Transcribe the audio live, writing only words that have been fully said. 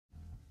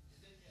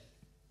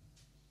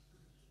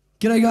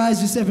G'day guys,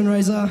 we're Steppin we're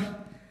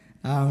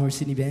a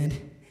Sydney band.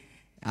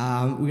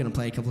 We're going to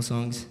play a couple of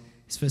songs.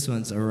 This first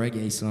one's a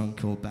reggae song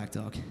called Back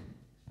Dog.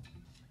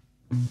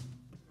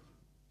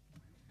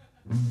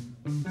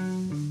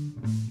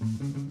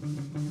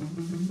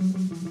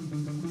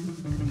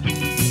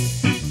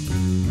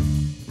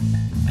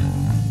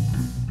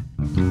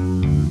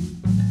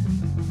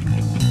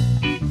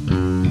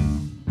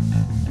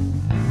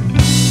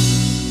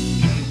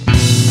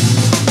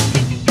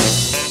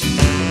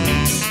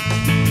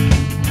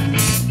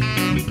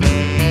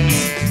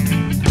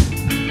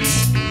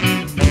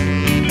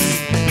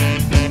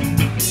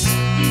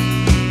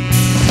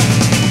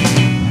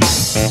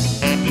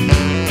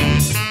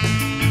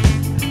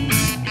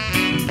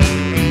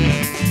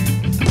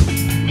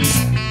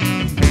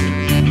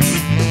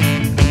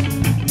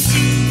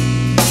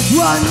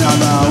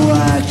 Another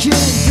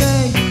working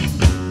day.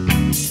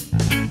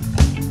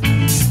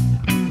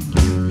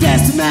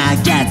 This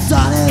man gets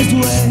on his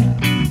way.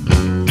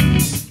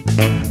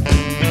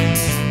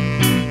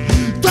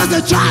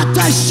 Doesn't try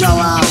to show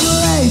up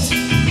late.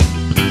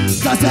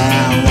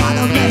 Doesn't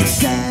wanna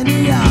miss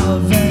any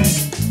of it.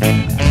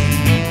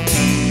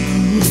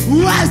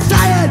 We're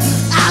tired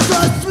as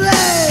a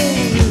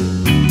slave.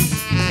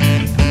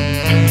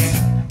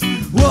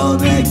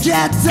 Woman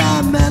gets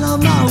a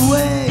minimum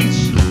wage.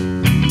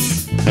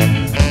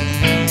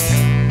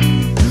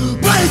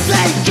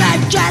 They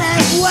can't get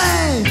his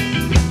way,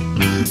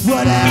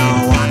 but they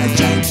don't wanna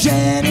change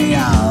any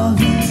of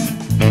it.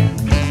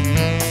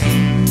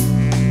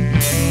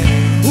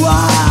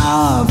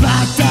 Whoa,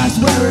 back that's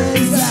where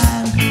he's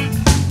at.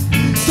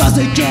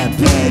 Doesn't get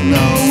paid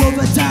no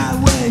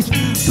overtime wage.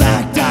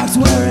 Back that's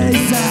where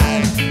he's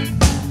at.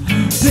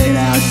 Beat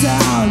out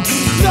down,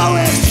 no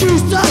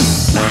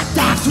excuses. Back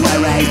that's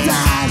where he's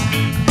at.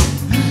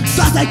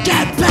 Doesn't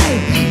get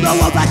paid no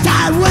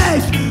overtime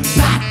wage.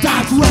 Back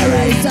that's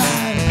where he's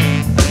at.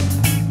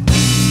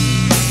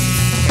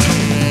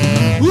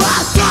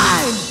 Last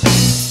time.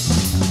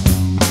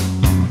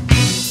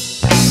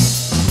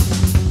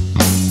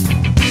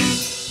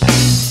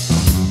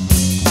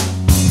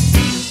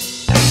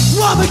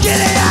 Woman, get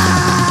it out.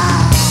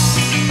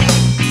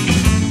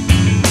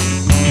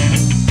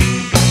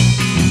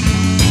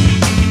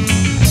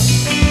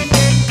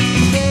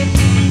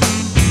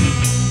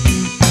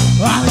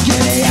 I'm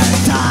getting out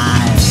of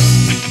time.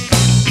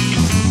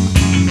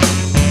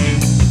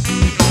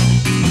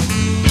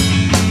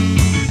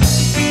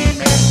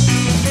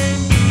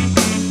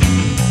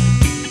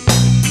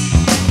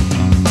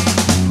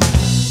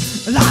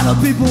 A lot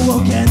of people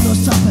won't get no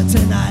supper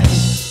tonight.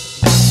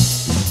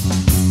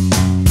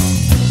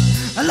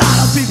 A lot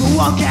of people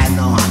won't get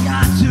no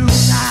hunger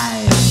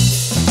tonight.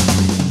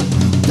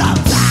 The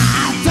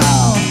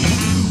battle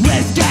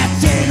is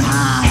getting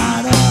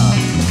harder.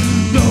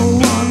 No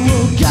one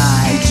will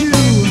guide you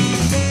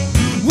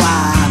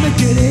while I'm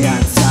getting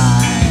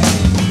inside.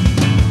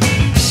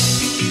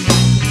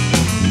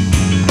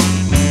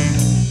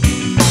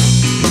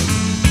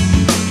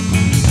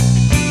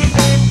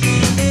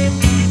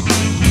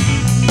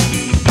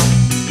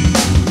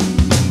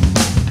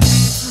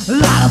 A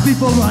lot of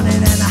people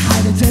running and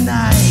hiding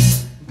tonight.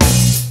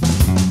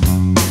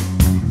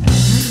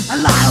 A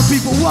lot of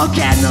people won't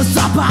get no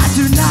supper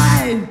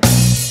tonight.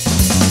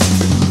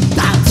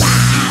 The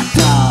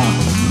battle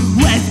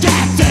is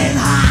getting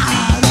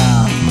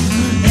harder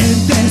in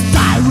this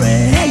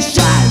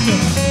direction.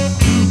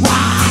 While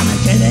I'm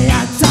getting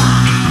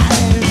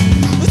outside.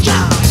 Go!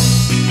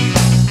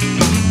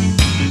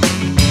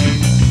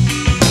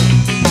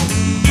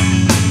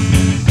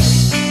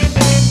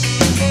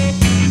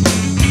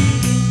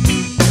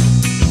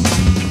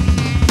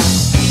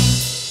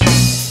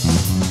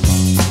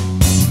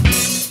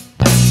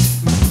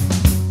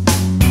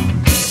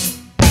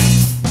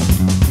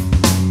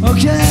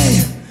 Okay,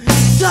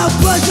 so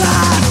push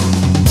up.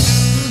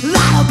 A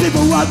lot of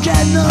people won't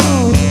get no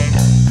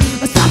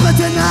supper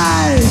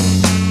tonight.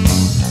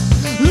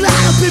 A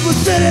lot of people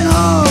sitting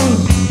home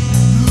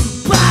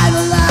by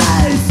the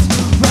lights.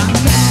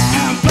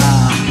 Remember,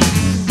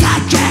 I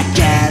can't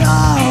get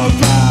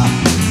over.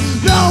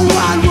 No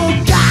one will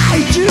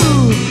guide you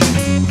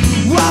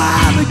while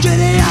I'm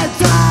getting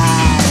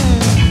outside.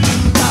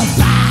 The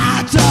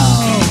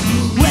battle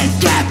is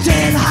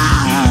getting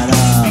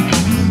harder.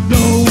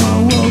 No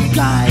one will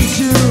guide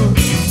you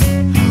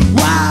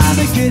while I'm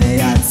getting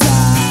outside.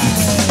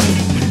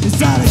 It's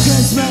not a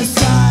Christmas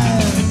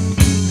time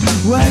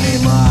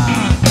anymore.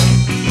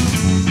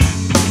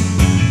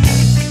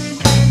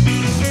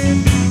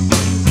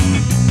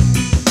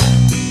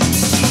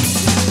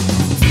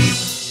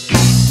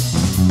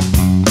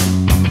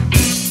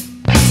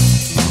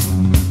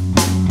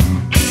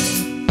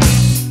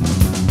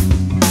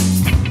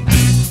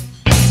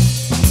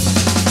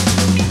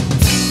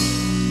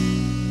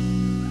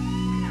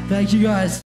 Thank you guys.